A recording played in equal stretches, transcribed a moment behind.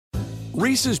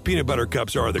Reese's peanut butter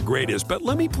cups are the greatest, but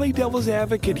let me play devil's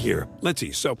advocate here. Let's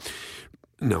see. So,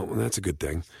 no, that's a good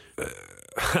thing.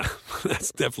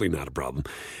 That's definitely not a problem.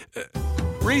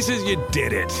 Reese's, you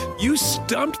did it. You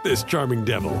stumped this charming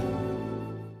devil.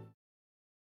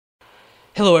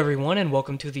 Hello everyone and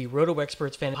welcome to the Roto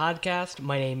Experts Fan Podcast.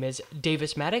 My name is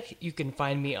Davis Maddock. You can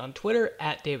find me on Twitter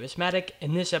at Davis Maddock.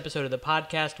 In this episode of the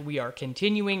podcast, we are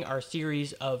continuing our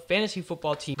series of fantasy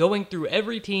football teams, going through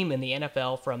every team in the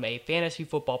NFL from a fantasy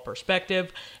football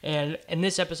perspective. And in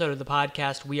this episode of the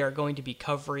podcast, we are going to be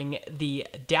covering the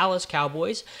Dallas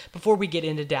Cowboys. Before we get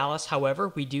into Dallas,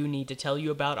 however, we do need to tell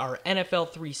you about our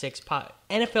NFL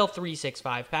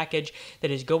 365 package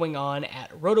that is going on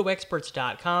at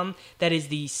rotoexperts.com. That is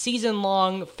the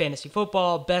season-long fantasy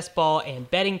football, best ball, and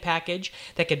betting package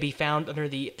that can be found under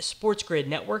the Sports Grid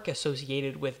network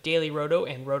associated with Daily Roto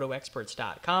and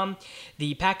rotoexperts.com.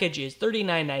 The package is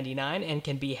 $39.99 and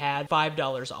can be had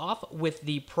 $5 off with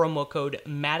the promo code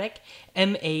MATTK,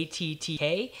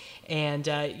 M-A-T-T-K, and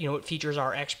it features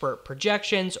our expert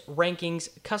projections, rankings,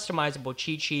 customizable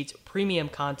cheat sheets, premium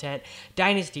content,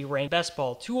 dynasty rank, best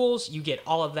ball tools. You get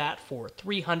all of that for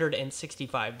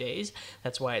 365 days.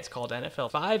 That's why it's called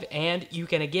NFL 5, and you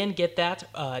can again get that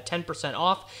 10%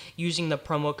 off using the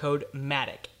promo code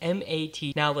MATTK,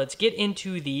 M-A-T. Now let's get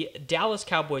into the Dallas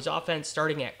Cowboys offense,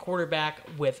 starting at quarterback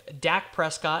with Dak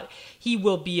Prescott. He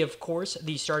will be, of course,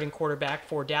 the starting quarterback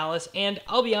for Dallas, and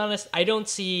I'll be honest, I don't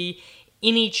see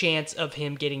any chance of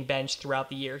him getting benched throughout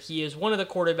the year. He is one of the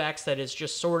quarterbacks that is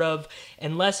just sort of,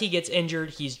 unless he gets injured,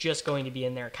 he's just going to be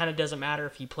in there. It kind of doesn't matter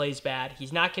if he plays bad.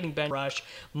 He's not getting benched. Rush,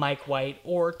 Mike White,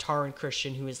 or Taron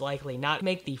Christian, who is likely not to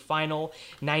make the final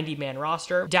 90-man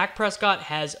roster. Dak Prescott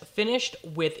has finished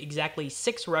with exactly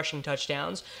 6 rushing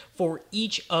touchdowns for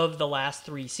each of the last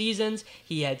 3 seasons.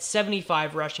 He had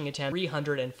 75 rushing attempts,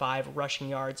 305 rushing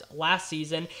yards last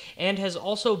season, and has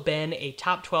also been a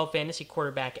top 12 fantasy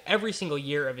quarterback every single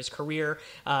year of his career.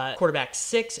 Quarterback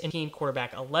 6 and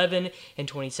quarterback 11 in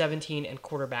 2017, and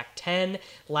quarterback 10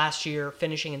 last year,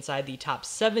 finishing inside the top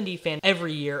 70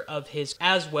 every year of his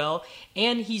as well.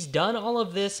 And he's done all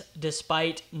of this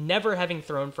despite never having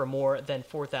thrown for more than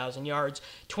 4,000 yards,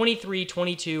 23,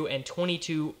 22, and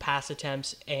 22 pass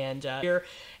attempts, and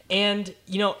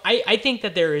I think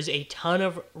that there is a ton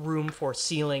of room for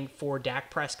ceiling for Dak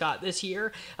Prescott this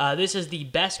year. This is the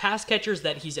best pass catchers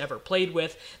that he's ever played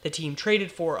with. The team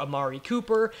traded for Amari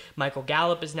Cooper. Michael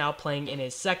Gallup is now playing in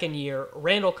his second year.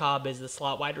 Randall Cobb is the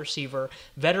slot wide receiver.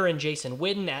 Veteran Jason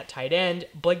Witten at tight end.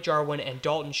 Blake Jarwin and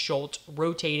Dalton Schultz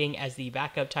rotating as the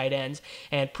backup tight ends.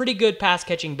 And pretty good pass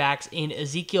catching backs in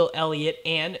Ezekiel Elliott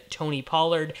and Tony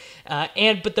Pollard.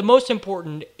 But the most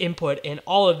important input in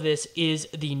all of this is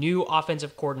the new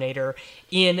offensive coordinator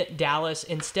in Dallas.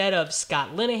 Instead of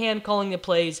Scott Linehan calling the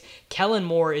plays, Kellen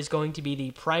Moore is going to be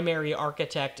the primary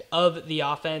architect of the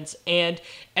offense, and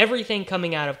everything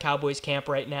coming out of Cowboys camp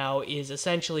right now is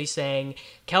essentially saying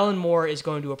Kellen Moore is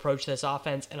going to approach this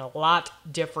offense in a lot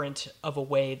different of a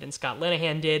way than Scott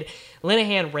Linehan did.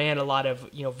 Linehan ran a lot of,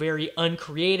 very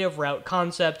uncreative route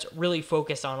concepts, really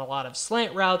focused on a lot of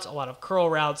slant routes, a lot of curl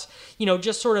routes,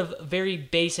 just sort of very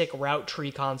basic route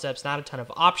tree concepts, not a ton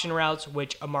of option routes,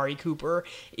 which Amari Cooper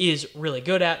is really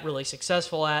good at, really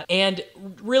successful at, and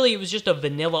really it was just a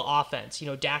vanilla offense.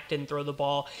 Dak didn't throw the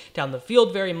ball down the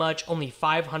field very much, only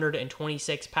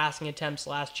 526 passing attempts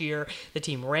last year. The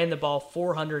team ran the ball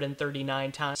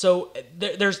 439 times. So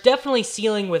there's definitely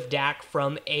ceiling with Dak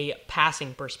from a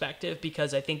passing perspective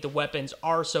because I think the weapons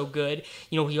are so good.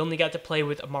 He only got to play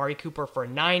with Amari Cooper for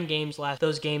 9 games last.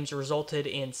 Those games resulted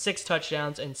in 6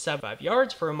 touchdowns and 75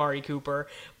 yards for Amari Cooper,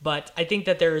 but I think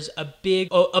that there's a big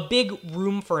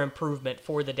room for improvement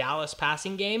for the Dallas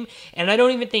passing game, and I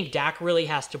don't even think Dak really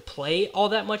has to play all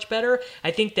that much better.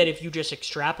 I think that if you just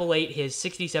extrapolate his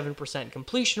 67%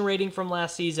 completion rating from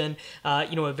last season,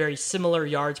 a very similar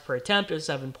yards per attempt of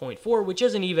 7.4, which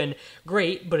isn't even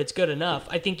great, but it's good enough.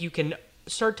 I think you can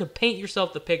start to paint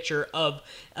yourself the picture of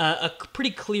a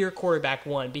pretty clear quarterback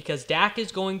one, because Dak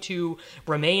is going to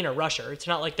remain a rusher. It's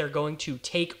not like they're going to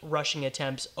take rushing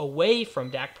attempts away from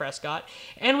Dak Prescott.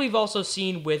 And we've also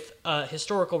seen with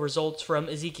historical results from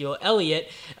Ezekiel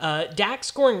Elliott, Dak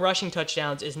scoring rushing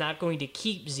touchdowns is not going to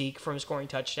keep Zeke from scoring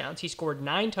touchdowns. He scored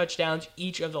 9 touchdowns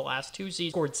each of the last 2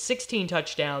 seasons, scored 16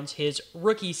 touchdowns his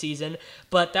rookie season,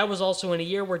 but that was also in a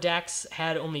year where Dak's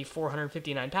had only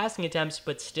 459 passing attempts,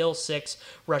 but still 6 6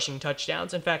 rushing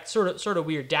touchdowns. In fact, sort of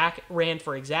weird. Dak ran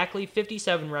for exactly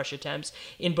 57 rush attempts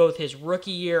in both his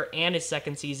rookie year and his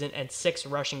second season, and 6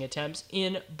 rushing attempts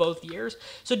in both years.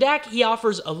 So Dak, he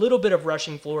offers a little bit of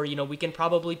rushing floor. We can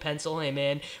probably pencil him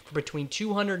in for between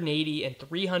 280 and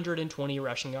 320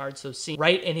 rushing yards, so seeing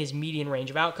right in his median range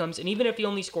of outcomes. And even if he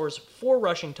only scores 4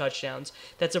 rushing touchdowns,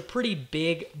 that's a pretty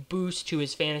big boost to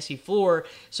his fantasy floor.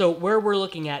 So where we're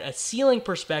looking at a ceiling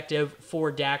perspective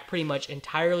for Dak pretty much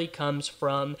entirely comes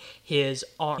from his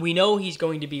arm. We know he's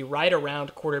going to be right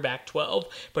around quarterback 12,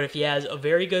 but if he has a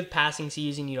very good passing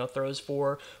season, throws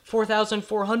for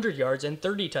 4,400 yards and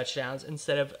 30 touchdowns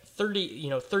instead of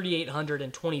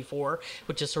 3,824,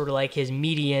 which is sort of like his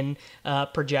median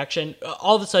projection,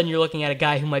 all of a sudden you're looking at a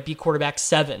guy who might be quarterback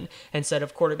 7 instead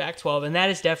of quarterback 12, and that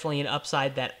is definitely an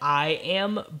upside that I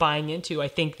am buying into. I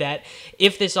think that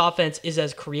if this offense is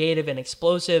as creative and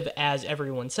explosive as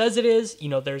everyone says it is,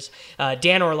 there's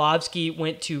Dan Orlovsky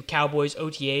went to Cowboys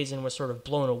OTAs and was sort of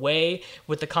blown away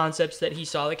with the concepts that he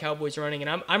saw the Cowboys running,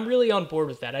 and I'm really on board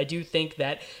with that. I do think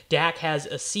that Dak has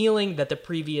a ceiling that the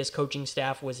previous coaching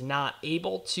staff was not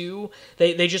able to.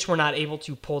 They just were not able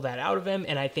to pull that out of him,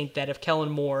 and I think that if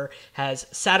Kellen Moore has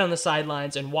sat on the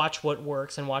sidelines and watched what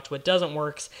works and watched what doesn't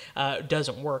work,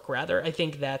 I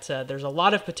think that there's a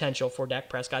lot of potential for Dak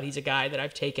Prescott. He's a guy that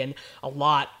I've taken a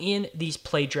lot in these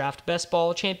play draft best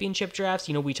ball championship drafts.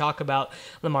 We talk about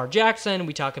Lamar Jackson,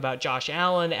 we talk about Josh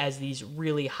Allen as these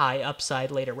really high upside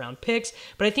later round picks,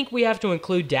 but I think we have to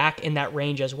include Dak in that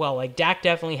range as well. Like, Dak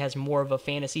definitely has more of a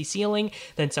fantasy ceiling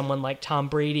than someone like Tom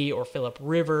Brady or Phillip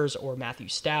Rivers or Matthew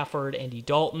Stafford, Andy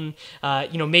Dalton.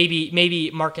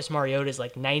 Maybe Marcus Mariota's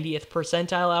like 90th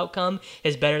percentile outcome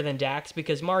is better than Dak's,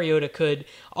 because Mariota could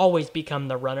always become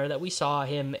the runner that we saw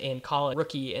him in college,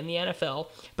 rookie in the NFL.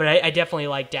 But I definitely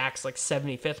like Dak's like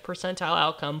 75th percentile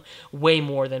outcome way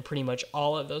more than pretty much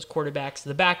all of those quarterbacks.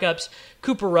 The backups,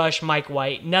 Cooper Rush, Mike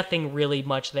White, nothing really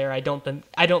much there. I don't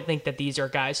think that these are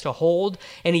guys to hold,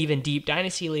 and even deep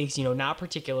dynasty leagues, not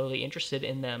particularly interested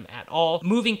in them at all.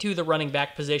 Moving to the running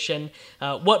back position,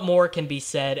 what more can be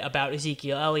said about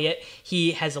Ezekiel Elliott?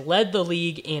 He has led the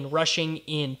league in rushing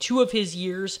in 2 of his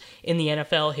years in the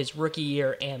NFL, his rookie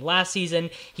year and last season.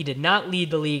 He did not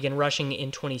lead the league in rushing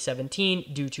in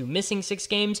 2017 due to missing 6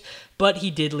 games, but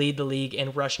he did lead the league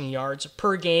in rushing yards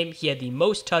per game. He had the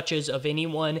most touches of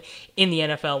anyone in the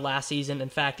NFL last season, in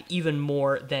fact, even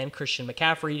more than Christian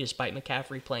McCaffrey, despite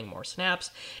McCaffrey playing more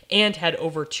snaps, and had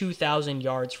over 2,000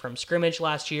 yards from scrimmage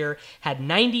last year, had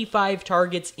 95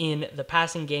 targets in the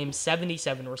passing game,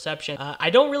 77 receptions. I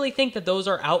don't really think that those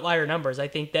are outlier numbers. I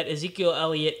think that Ezekiel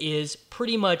Elliott is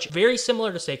pretty much very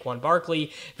similar to Saquon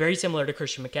Barkley, very similar to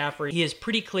Christian McCaffrey. He is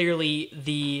pretty clearly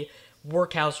the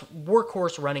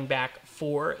workhorse running back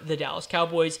for the Dallas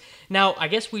Cowboys. Now, I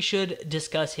guess we should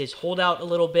discuss his holdout a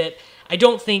little bit. I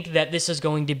don't think that this is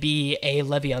going to be a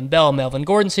Le'Veon Bell, Melvin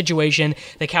Gordon situation.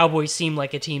 The Cowboys seem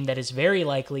like a team that is very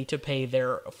likely to pay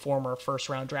their former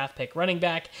first-round draft pick running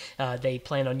back. They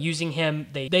plan on using him.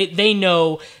 They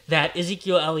know that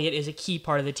Ezekiel Elliott is a key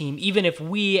part of the team, even if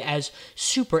we, as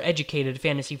super educated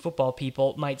fantasy football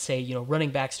people, might say,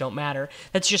 running backs don't matter.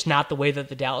 That's just not the way that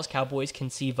the Dallas Cowboys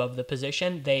conceive of the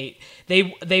position. They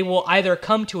will either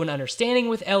come to an understanding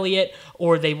with Elliott,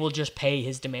 or they will just pay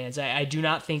his demands. I do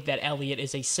not think that Elliott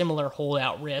is a similar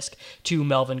holdout risk to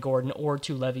Melvin Gordon or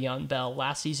to Le'Veon Bell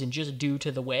last season, just due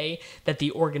to the way that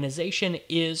the organization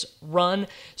is run.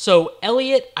 So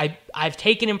Elliott, I've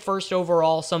taken him first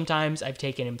overall sometimes. I've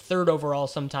taken him third overall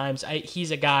sometimes.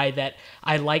 He's a guy that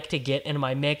I like to get in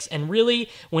my mix. And really,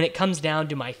 when it comes down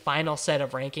to my final set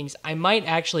of rankings, I might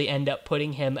actually end up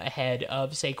putting him ahead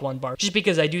of Saquon Barkley, just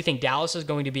because I do think Dallas is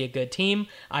going to be a good team.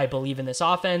 I believe in this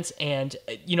offense, and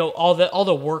all the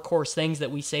workhorse things that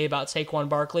we say about Saquon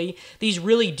Barkley, these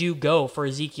really do go for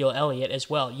Ezekiel Elliott as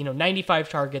well. 95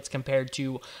 targets compared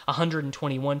to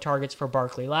 121 targets for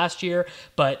Barkley last year,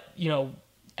 but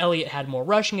Elliott had more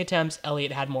rushing attempts,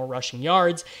 Elliott had more rushing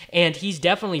yards, and he's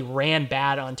definitely ran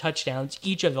bad on touchdowns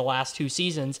each of the last 2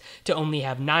 seasons to only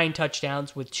have 9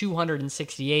 touchdowns with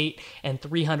 268 and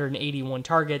 381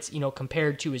 targets,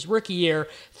 compared to his rookie year,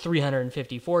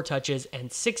 354 touches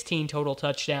and 16 total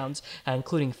touchdowns,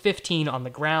 including 15 on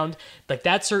the ground. Like,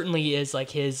 that certainly is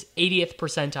like his 80th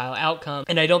percentile outcome,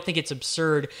 and I don't think it's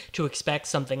absurd to expect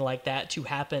something like that to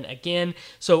happen again.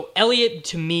 So Elliott,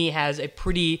 to me, has a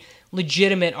pretty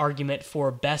legitimate argument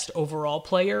for best overall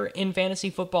player in fantasy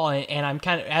football, and I'm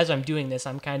kind of, as I'm doing this,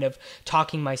 I'm kind of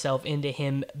talking myself into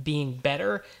him being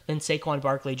better than Saquon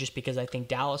Barkley just because I think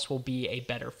Dallas will be a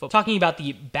better football. Talking about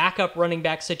the backup running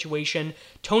back situation,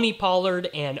 Tony Pollard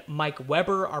and Mike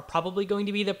Weber are probably going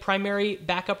to be the primary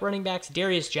backup running backs.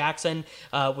 Darius Jackson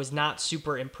was not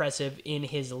super impressive in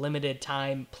his limited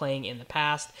time playing in the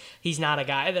past. He's not a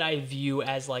guy that I view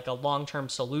as like a long-term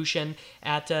solution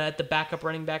at the backup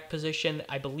running back position.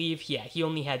 I believe, he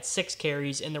only had 6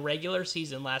 carries in the regular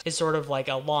season last. Is sort of like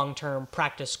a long-term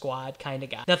practice squad kind of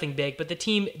guy. Nothing big, but the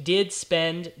team did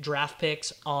spend draft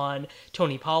picks on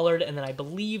Tony Pollard, and then I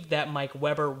believe that Mike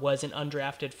Weber was an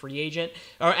undrafted free agent.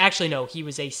 Or actually, no, he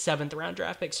was a 7th-round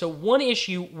draft pick. So one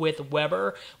issue with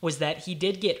Weber was that he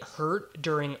did get hurt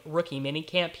during rookie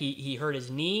minicamp. He hurt his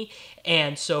knee,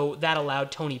 and so that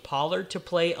allowed Tony Pollard to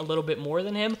play a little bit more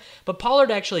than him. But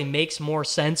Pollard actually makes more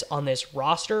sense on this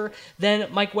roster than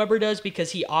Mike Weber does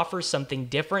because he offers something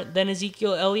different than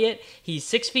Ezekiel Elliott. He's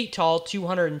 6 feet tall,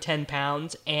 210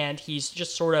 pounds, and he's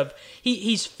just sort of,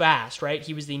 he's fast, right?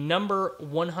 He was the number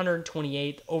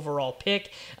 128th overall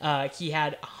pick. He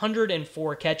had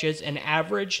 104 catches, an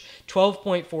average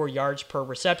 12.4 yards per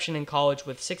reception in college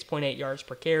with 6.8 yards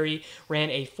per carry, ran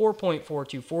a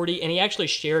 4.42 40, and he actually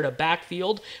shared a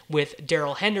backfield with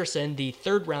Darrell Henderson, the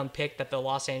 3rd-round pick that the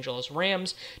Los Angeles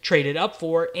Rams traded up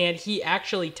for, and he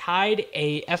actually tied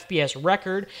a FBS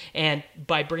record and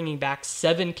by bringing back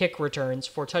 7 kick returns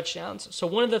for touchdowns. So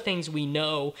one of the things we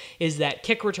know is that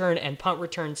kick return and punt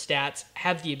return stats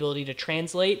have the ability to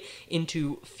translate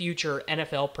into future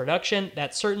NFL production.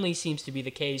 That certainly seems to be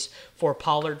the case for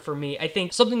Pollard for me. I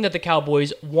think something that the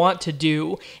Cowboys want to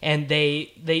do, and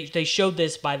they showed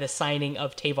this by the signing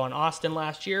of Tavon Austin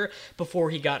last year before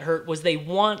he got hurt, was they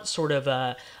want sort of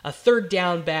a 3rd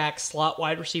down back slot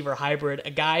wide receiver hybrid,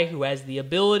 a guy who has the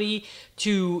ability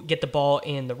to get the ball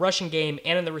in the rushing game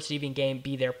and in the receiving game,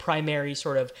 be their primary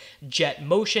sort of jet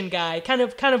motion guy, kind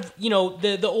of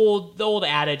the old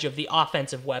adage of the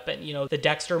offensive weapon, the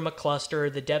Dexter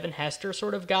McCluster, the Devin Hester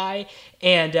sort of guy.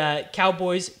 And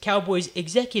Cowboys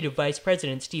executive vice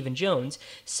president Stephen Jones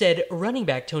said running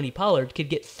back Tony Pollard could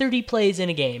get 30 plays in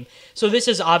a game. So this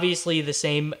is obviously the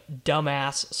same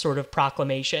dumbass sort of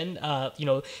proclamation.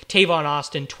 Tavon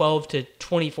Austin 12 to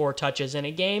 24 touches in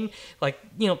a game.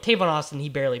 Tavon Austin, he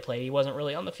barely played. He wasn't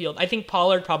really on the field. I think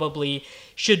Pollard probably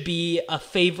should be a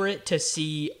favorite to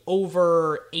see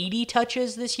over 80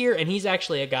 touches this year, and he's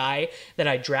actually a guy that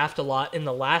I draft a lot in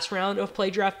the last round of Play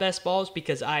Draft Best Balls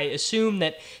because I assume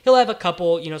that he'll have a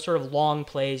couple, sort of long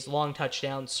plays, long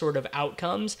touchdowns sort of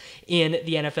outcomes in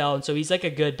the NFL, and so he's like a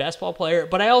good best ball player,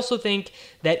 but I also think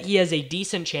that he has a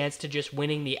decent chance to just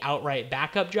winning the outright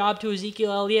backup job to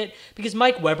Ezekiel Elliott because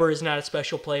Mike Weber is not a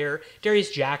special player. Darius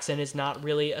Jackson is not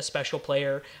really a special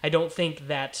player. I don't think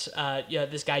that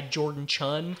this guy Jordan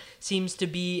Chun seems to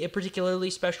be a particularly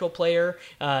special player.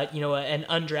 An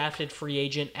undrafted free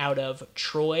agent out of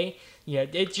Troy.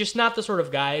 It's just not the sort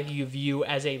of guy who you view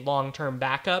as a long-term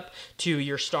backup to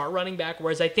your star running back,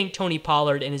 whereas I think Tony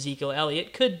Pollard and Ezekiel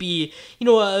Elliott could be, an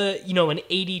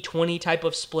 80-20 type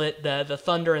of split, the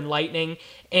Thunder and Lightning,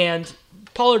 and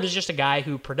Pollard is just a guy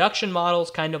who production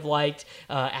models kind of liked,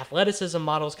 athleticism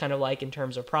models kind of like in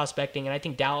terms of prospecting, and I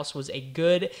think Dallas was a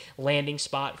good landing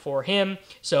spot for him.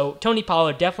 So Tony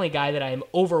Pollard, definitely a guy that I am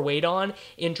overweight on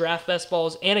in draft best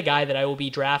balls, and a guy that I will be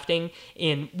drafting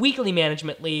in weekly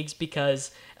management leagues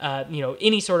because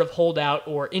any sort of holdout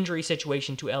or injury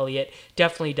situation to Elliott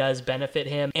definitely does benefit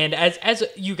him. And as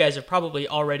you guys have probably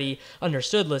already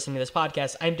understood listening to this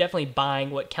podcast, I'm definitely buying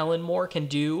what Kellen Moore can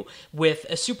do with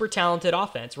a super talented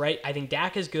offense, right? I think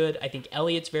Dak is good. I think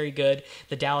Elliott's very good.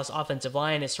 The Dallas offensive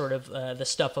line is sort of the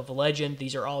stuff of a legend.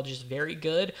 These are all just very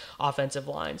good offensive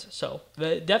lines. So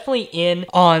definitely in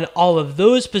on all of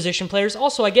those position players.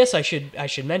 Also, I guess I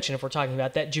should mention, if we're talking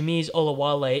about that, Jameez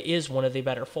Olawale is one of the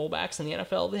better fullbacks in the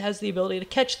NFL. That has the ability to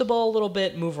catch the ball a little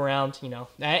bit, move around,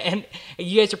 and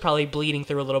you guys are probably bleeding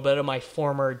through a little bit of my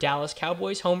former Dallas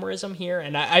Cowboys homerism here,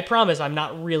 and I promise I'm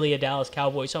not really a Dallas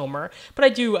Cowboys homer, but I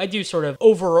do sort of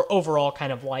overall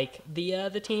kind of like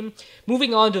the team.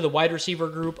 Moving on to the wide receiver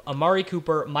group, Amari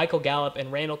Cooper, Michael Gallup, and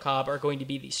Randall Cobb are going to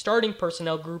be the starting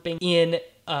personnel grouping in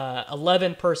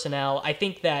 11 personnel. I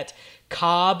think that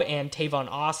Cobb and Tavon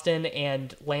Austin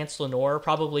and Lance Lenore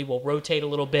probably will rotate a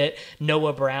little bit.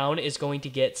 Noah Brown is going to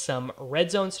get some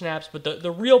red zone snaps, but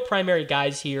the real primary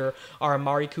guys here are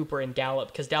Amari Cooper and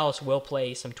Gallup, because Dallas will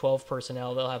play some 12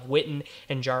 personnel. They'll have Witten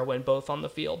and Jarwin both on the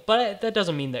field, but that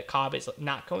doesn't mean that Cobb is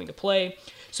not going to play.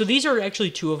 So these are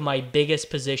actually two of my biggest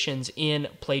positions in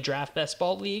play draft best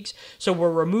ball leagues. So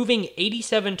we're removing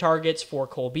 87 targets for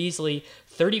Cole Beasley,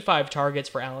 35 targets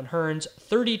for Allen Hurns,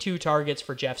 32 targets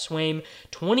for Jeff Swaim,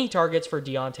 20 targets for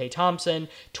Deontay Thompson,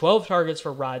 12 targets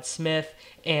for Rod Smith.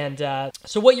 And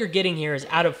so what you're getting here is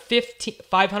out of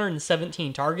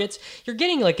 517 targets, you're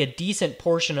getting like a decent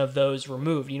portion of those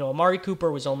removed. Amari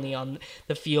Cooper was only on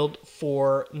the field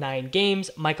for 9 games.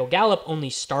 Michael Gallup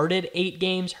only started 8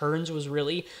 games. Hurns was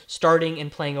really starting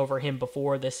and playing over him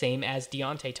before, the same as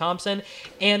Deontay Thompson.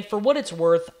 And for what it's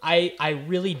worth, I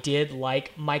really did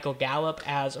like Michael Gallup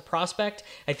as a prospect.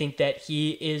 I think that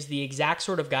he is the exact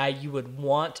sort of guy you would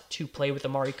want to play with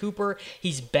Amari Cooper.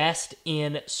 He's best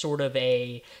in sort of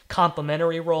a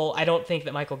complementary role. I don't think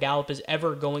that Michael Gallup is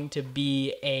ever going to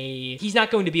be he's not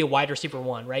going to be a wide receiver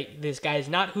 1, right? This guy is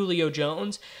not Julio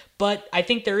Jones, but I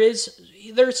think there's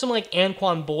some like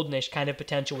Anquan Boldnish kind of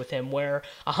potential with him, where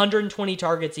 120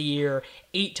 targets a year,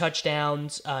 8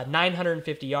 touchdowns,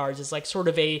 950 yards is like sort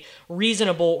of a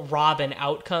reasonable Robin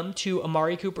outcome to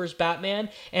Amari Cooper's Batman.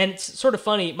 And it's sort of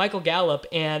funny, Michael Gallup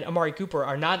and Amari Cooper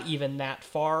are not even that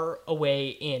far away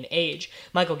in age.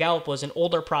 Michael Gallup was an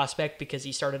older prospect because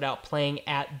he started out playing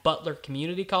at Butler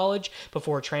Community College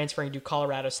before transferring to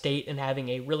Colorado State and having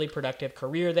a really productive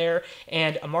career there.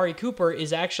 And Amari Cooper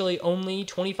is actually only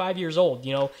 25 years old,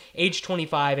 age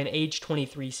 25 and age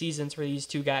 23 seasons for these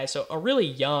two guys. So a really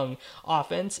young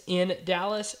offense in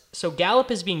Dallas. So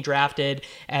Gallup is being drafted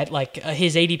at like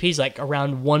his ADP is like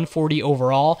around 140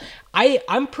 overall.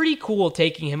 I'm pretty cool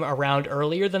taking him around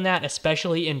earlier than that,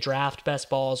 especially in draft best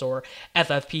balls or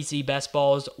FFPC best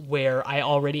balls where I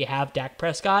already have Dak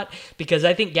Prescott, because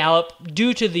I think Gallup,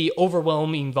 due to the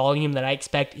overwhelming volume that I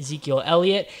expect Ezekiel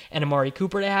Elliott and Amari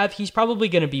Cooper to have, he's probably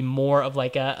going to be more of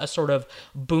like a sort of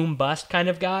boom bust kind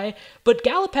of guy. But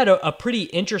Gallup had a pretty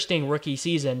interesting rookie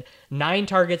season. 9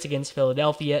 targets against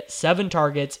Philadelphia, 7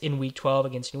 targets in Week 12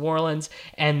 against New Orleans,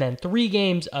 and then 3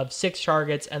 games of 6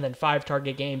 targets, and then 5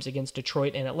 target games against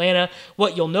Detroit and Atlanta.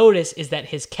 What you'll notice is that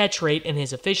his catch rate and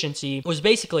his efficiency was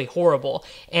basically horrible,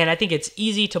 and I think it's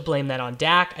easy to blame that on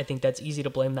Dak. I think that's easy to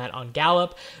blame that on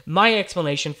Gallup. My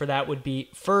explanation for that would be,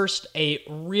 first, a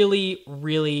really,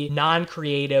 really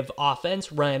non-creative offense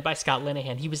run by Scott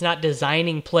Linehan. He was not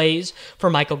designing plays for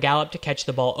Michael Gallup to catch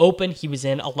the ball open. He was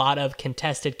in a lot of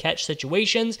contested catch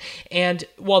situations, and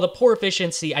while the poor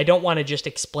efficiency, I don't want to just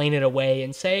explain it away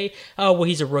and say, oh, well,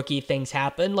 he's a rookie, things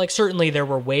happen. Like, certainly there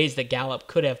were ways that Gallup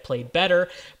could have played better,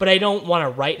 but I don't want to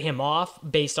write him off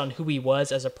based on who he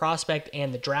was as a prospect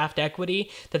and the draft equity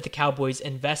that the Cowboys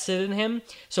invested in him.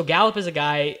 So Gallup is a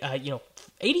guy,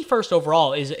 81st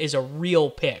overall is a real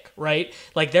pick, right?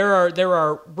 Like there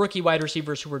are rookie wide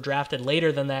receivers who were drafted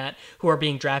later than that who are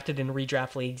being drafted in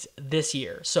redraft leagues this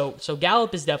year. So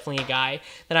Gallup is definitely a guy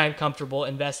that I'm comfortable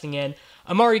investing in.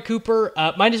 Amari Cooper,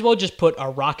 might as well just put a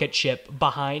rocket ship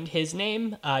behind his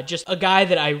name. Just a guy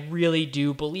that I really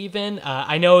do believe in.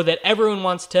 I know that everyone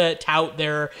wants to tout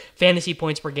their fantasy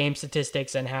points per game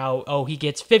statistics and how, he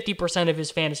gets 50% of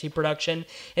his fantasy production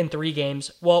in 3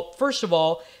 games. Well, first of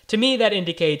all, to me, that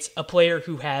indicates a player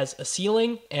who has a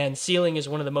ceiling, and ceiling is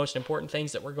one of the most important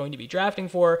things that we're going to be drafting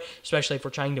for, especially if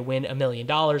we're trying to win $1 million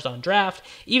on draft.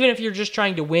 Even if you're just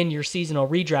trying to win your seasonal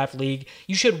redraft league,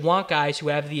 you should want guys who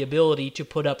have the ability to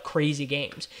put up crazy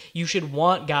games. You should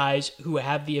want guys who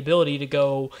have the ability to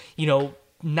go,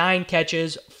 9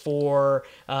 catches for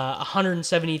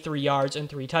 173 yards and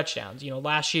 3 touchdowns.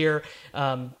 Last year,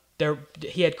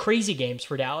 he had crazy games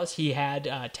for Dallas. He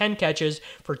had 10 catches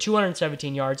for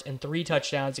 217 yards and 3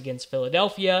 touchdowns against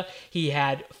Philadelphia. He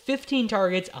had 15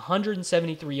 targets,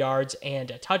 173 yards, and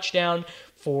a touchdown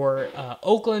for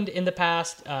Oakland in the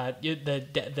past.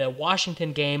 The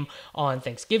Washington game on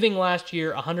Thanksgiving last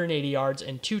year, 180 yards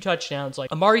and 2 touchdowns.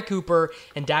 Like Amari Cooper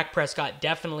and Dak Prescott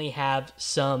definitely have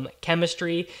some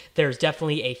chemistry. There's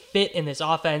definitely a fit in this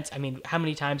offense. I mean, how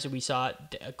many times did we saw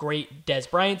great Dez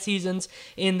Bryant seasons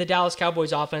in the Dallas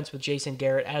Cowboys offense with Jason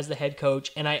Garrett as the head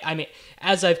coach? And I mean,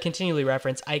 as I've continually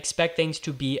referenced, I expect things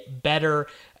to be better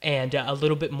and a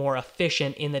little bit more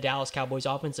efficient in the Dallas Cowboys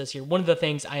offense this year. One of the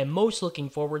things I am most looking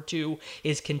forward to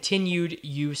is continued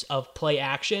use of play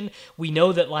action. We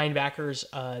know that linebackers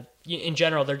in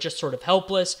general, they're just sort of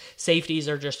helpless. Safeties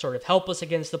are just sort of helpless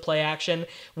against the play action.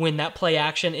 When that play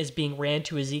action is being ran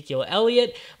to Ezekiel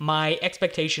Elliott, my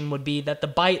expectation would be that the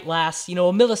bite lasts, a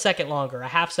millisecond longer, a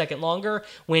half second longer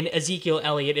when Ezekiel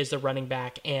Elliott is the running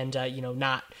back and,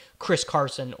 not Chris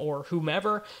Carson or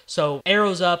whomever. So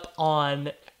arrows up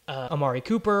on Amari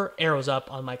Cooper, arrows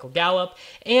up on Michael Gallup,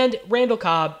 and Randall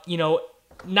Cobb,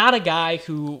 not a guy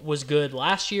who was good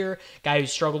last year, guy who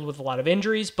struggled with a lot of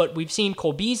injuries, but we've seen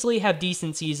Cole Beasley have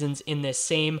decent seasons in this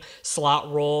same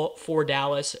slot role for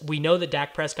Dallas. We know that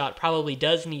Dak Prescott probably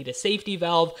does need a safety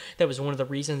valve. That was one of the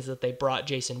reasons that they brought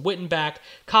Jason Witten back.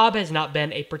 Cobb has not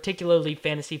been a particularly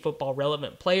fantasy football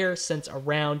relevant player since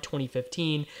around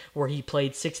 2015, where he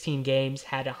played 16 games,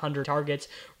 had 100 targets.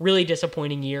 Really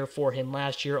disappointing year for him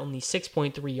last year, only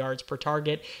 6.3 yards per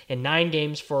target in 9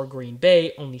 games for Green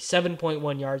Bay, only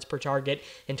 7.1 yards per target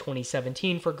in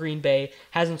 2017 for Green Bay,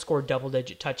 hasn't scored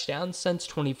double-digit touchdowns since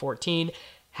 2014.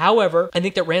 However, I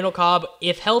think that Randall Cobb,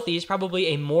 if healthy, is probably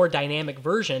a more dynamic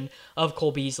version of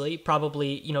Cole Beasley,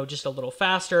 probably, just a little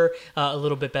faster, a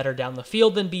little bit better down the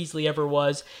field than Beasley ever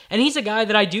was, and he's a guy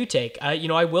that I do take.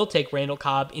 I will take Randall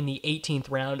Cobb in the 18th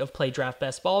round of Play Draft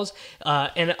Best Balls,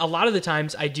 and a lot of the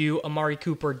times I do Amari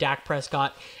Cooper, Dak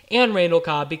Prescott, and Randall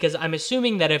Cobb, because I'm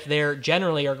assuming that if there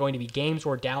generally are going to be games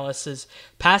where Dallas's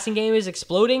passing game is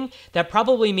exploding, that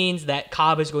probably means that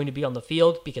Cobb is going to be on the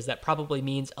field, because that probably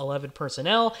means 11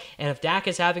 personnel. And if Dak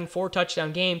is having 4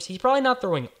 touchdown games, he's probably not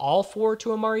throwing all 4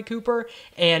 to Amari Cooper.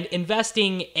 And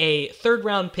investing a 3rd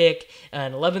round pick,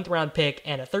 an 11th round pick,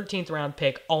 and a 13th round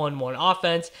pick all in one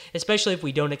offense, especially if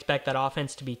we don't expect that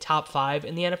offense to be top 5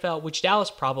 in the NFL, which Dallas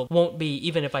probably won't be,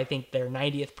 even if I think their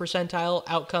 90th percentile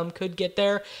outcome could get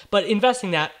there. But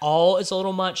investing that all is a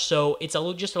little much, so it's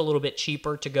just a little bit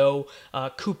cheaper to go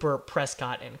Cooper,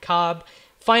 Prescott, and Cobb.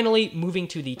 Finally, moving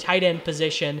to the tight end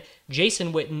position,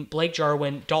 Jason Witten, Blake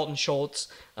Jarwin, Dalton Schultz,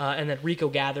 and then Rico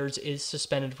Gathers is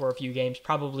suspended for a few games.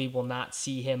 Probably will not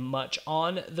see him much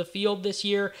on the field this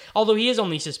year, although he is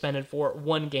only suspended for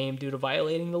 1 game due to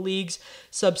violating the league's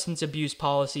substance abuse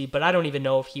policy, but I don't even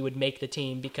know if he would make the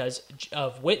team because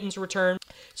of Witten's return.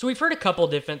 So we've heard a couple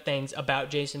different things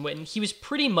about Jason Witten. He was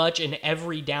pretty much an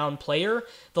every down player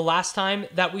the last time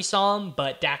that we saw him,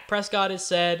 but Dak Prescott has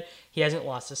said he hasn't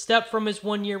lost a step from his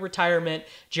 1-year retirement.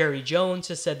 Jerry Jones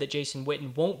has said that Jason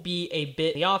Witten won't be a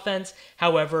bit in the offense.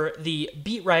 However, the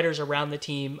beat writers around the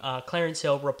team, Clarence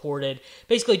Hill, reported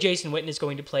basically Jason Witten is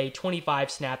going to play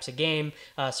 25 snaps a game,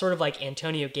 sort of like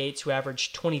Antonio Gates, who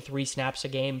averaged 23 snaps a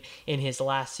game in his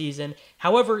last season.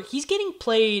 However, he's getting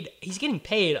paid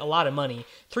a lot of money.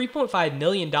 $3.5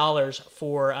 million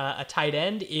for a tight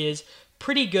end is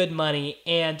pretty good money,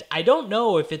 and I don't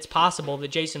know if it's possible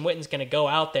that Jason Witten's going to go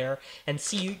out there and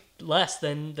see less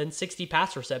than 60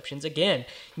 pass receptions. Again,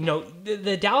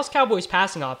 the Dallas Cowboys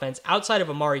passing offense outside of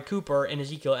Amari Cooper and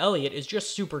Ezekiel Elliott is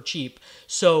just super cheap.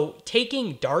 So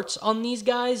taking darts on these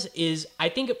guys is, I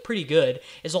think, pretty good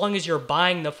as long as you're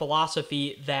buying the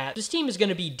philosophy that this team is going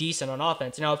to be decent on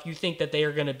offense. Now, if you think that they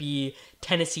are going to be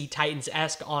Tennessee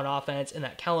Titans-esque on offense and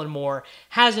that Kellen Moore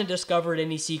hasn't discovered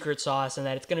any secret sauce and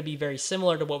that it's going to be very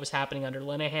similar to what was happening under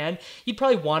Linehan, you'd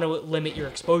probably want to limit your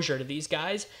exposure to these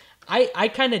guys. I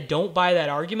kind of don't buy that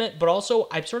argument, but also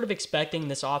I'm sort of expecting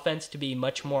this offense to be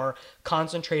much more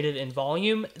concentrated in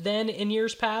volume than in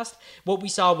years past. What we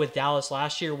saw with Dallas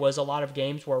last year was a lot of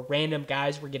games where random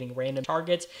guys were getting random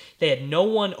targets. They had no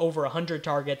one over 100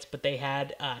 targets, but they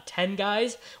had 10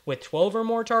 guys with 12 or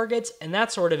more targets, and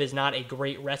that sort of is not a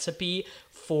great recipe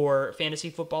for fantasy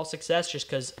football success just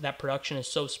because that production is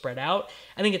so spread out.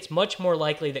 I think it's much more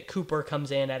likely that Cooper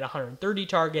comes in at 130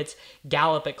 targets,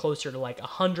 Gallup at closer to like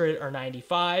 100 or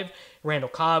 95, Randall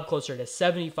Cobb closer to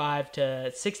 75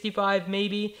 to 65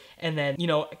 maybe, and then,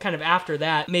 kind of after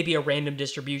that, maybe a random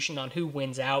distribution on who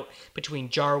wins out between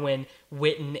Jarwin,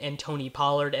 Witten, and Tony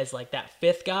Pollard as like that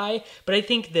 5th guy. But I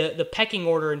think the pecking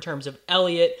order in terms of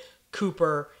Elliott,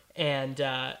 Cooper, and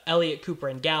Elliott, Cooper,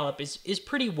 and Gallup is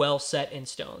pretty well set in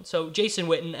stone. So Jason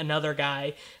Witten, another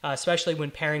guy, especially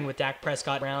when pairing with Dak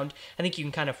Prescott around, I think you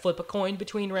can kind of flip a coin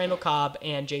between Randall Cobb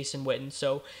and Jason Witten.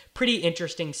 So pretty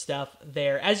interesting stuff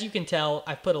there. As you can tell,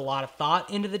 I've put a lot of thought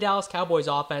into the Dallas Cowboys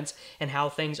offense and how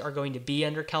things are going to be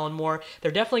under Kellen Moore.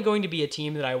 They're definitely going to be a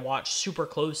team that I watch super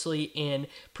closely in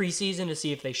preseason to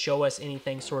see if they show us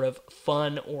anything sort of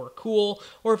fun or cool,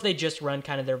 or if they just run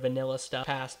kind of their vanilla stuff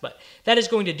past. But that is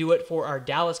going to do do it for our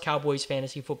Dallas Cowboys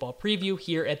fantasy football preview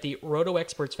here at the Roto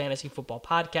Experts Fantasy Football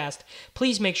Podcast.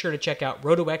 Please make sure to check out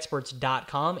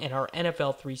rotoexperts.com and our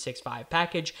NFL 365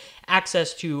 package.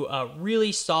 Access to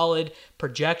really solid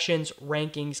projections,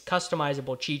 rankings,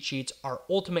 customizable cheat sheets, our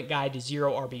ultimate guide to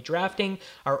zero RB drafting,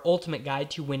 our ultimate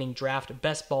guide to winning draft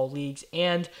best ball leagues,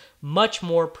 and much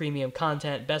more premium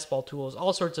content, best ball tools,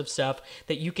 all sorts of stuff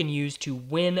that you can use to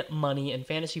win money in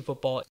fantasy football.